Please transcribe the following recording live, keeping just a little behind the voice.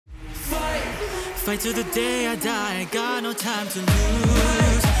Fight till the day I die, got no time to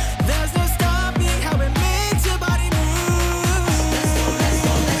lose. There's no stopping how it makes your body move. Let's go, let's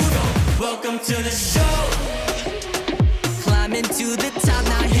go, let's go. Welcome to the show. Climbing to the top,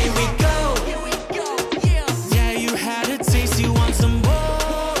 now here we go. Yeah, you had a taste, you want some more.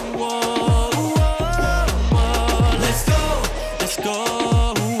 Let's go, let's go.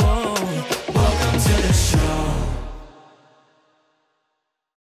 Welcome to the show.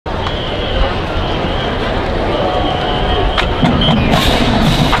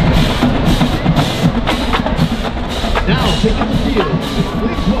 Now taking the field,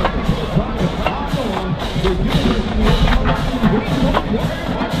 please welcome to the front of Iowa, the University of Rainbow Warrior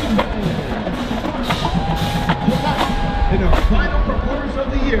Marching Band. Tonight, in our final performance of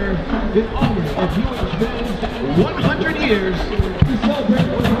the year, in honor of UH Band's 100 years, we celebrate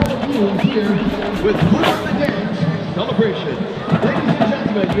with all of you here with Put on the Dance celebration. Ladies and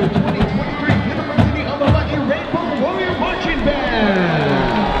gentlemen, your 2023 University of Hawaii Rainbow Warrior Marching Band.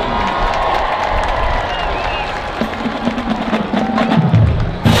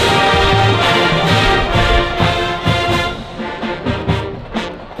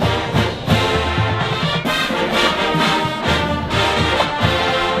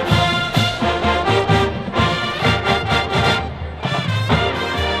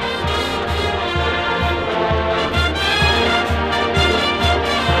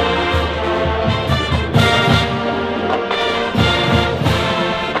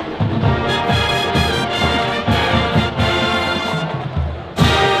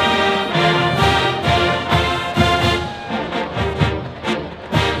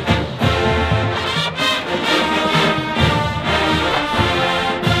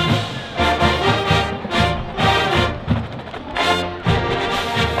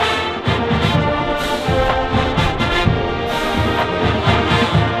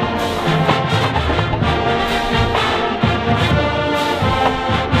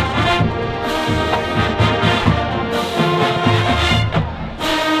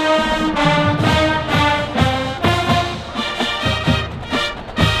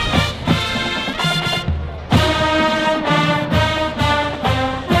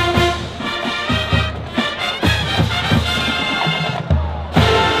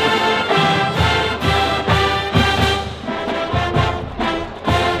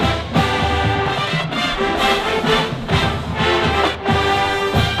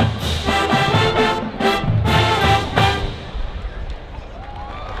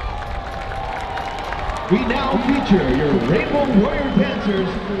 We now feature your Rainbow Warrior dancers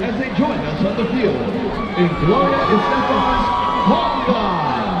as they join us on the field in Gloria Estefan's Conga.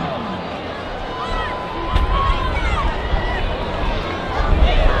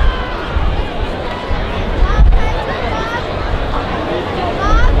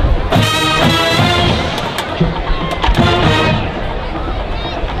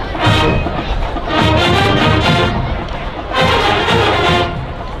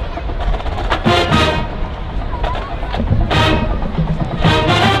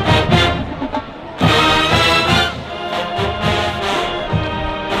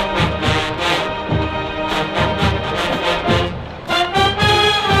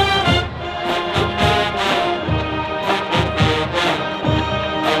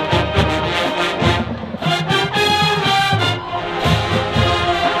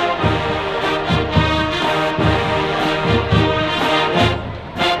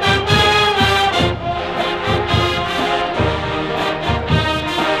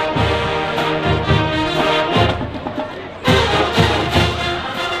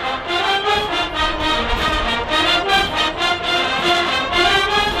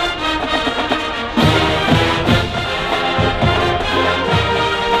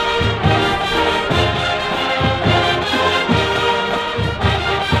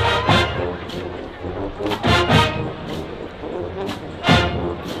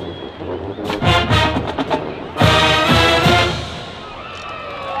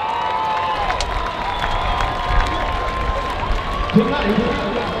 Tonight,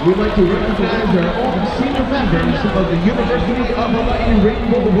 we'd like to recognize our own senior members of the University of Hawaii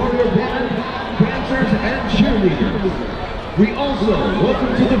Rainbow Warrior Band, dancers, and cheerleaders. We also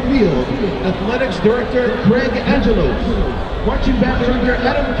welcome to the field Athletics Director Craig Angelos, Marching Band Director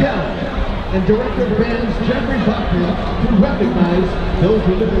Adam Kell, and Director of Bands Jeffrey Bachman to recognize those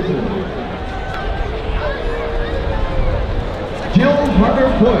individuals. Jill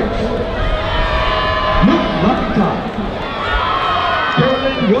Harder-Boyce, Luke Makita,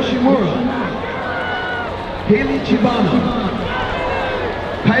 Carolyn Yoshimura, Haley Chibano,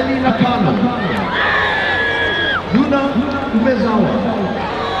 Kylie Nakano, Yuna Umezawa,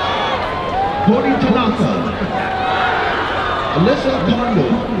 Cody Tanaka, Alyssa Kondo,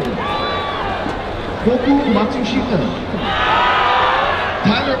 Goku Matsushita,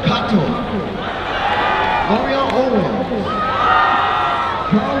 Tyler Kato, Mario Owen,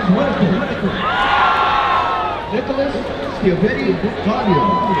 Charles Whitaker, Nicholas Schiavetti Claudio,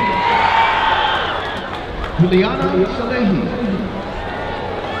 Juliana Salehi,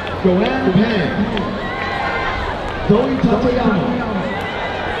 Joanne Pan, Zoe Tatayama,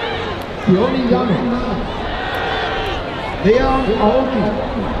 Fiona Yano, Leon Aoki,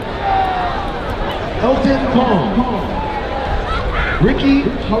 Elton Kong, Ricky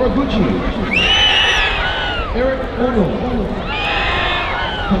Haraguchi, Eric Ono,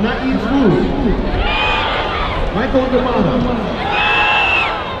 Hanai Fu, Michael D'Amato,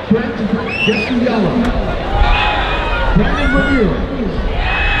 Trent Gesuyala, Brandon Ramirez,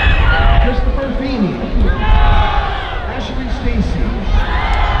 Christopher Feeney, Ashley Stacy,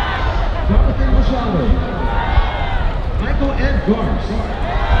 Jonathan Machado, Michael Ed Garce,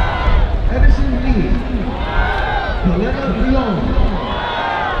 Edison Lee, Helena Leon,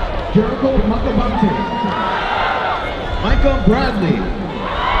 Jericho Makabate, Micah Bradley,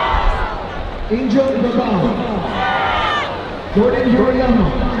 Angel Rabal, Jordan Yoriyama,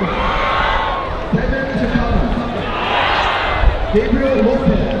 Kevin Takada, Gabriel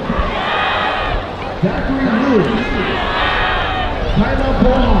Lopez, Zachary Liu, Tyler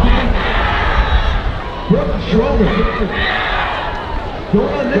Bohan, Brooke Schroeder,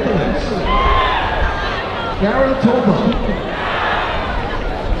 Dora Nicholas, Garrett Toma,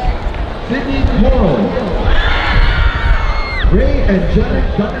 Sydney Coral, Ray and Janet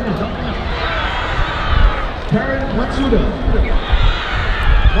Gardner, Karen Matsuda,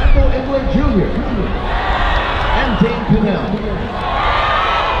 Michael England Jr., and Dane Pinnell.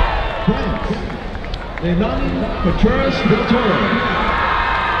 Thanks. Leilani Contreras Del Toro,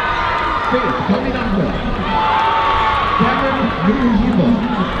 Faith Kaminaka, Cameron Nuruhiba,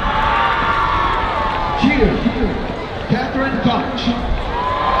 Cheers, Catherine Koch,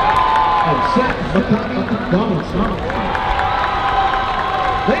 and Seth Makani Donaldson.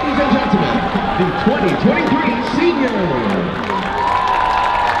 Ladies and gentlemen, the 2023 Seniors.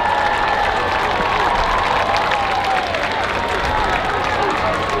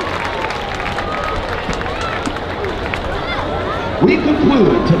 We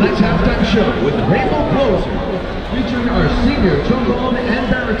conclude tonight's halftime show with Rainbow Closer, featuring our senior trombone and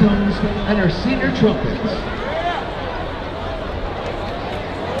baritones and our senior trumpets.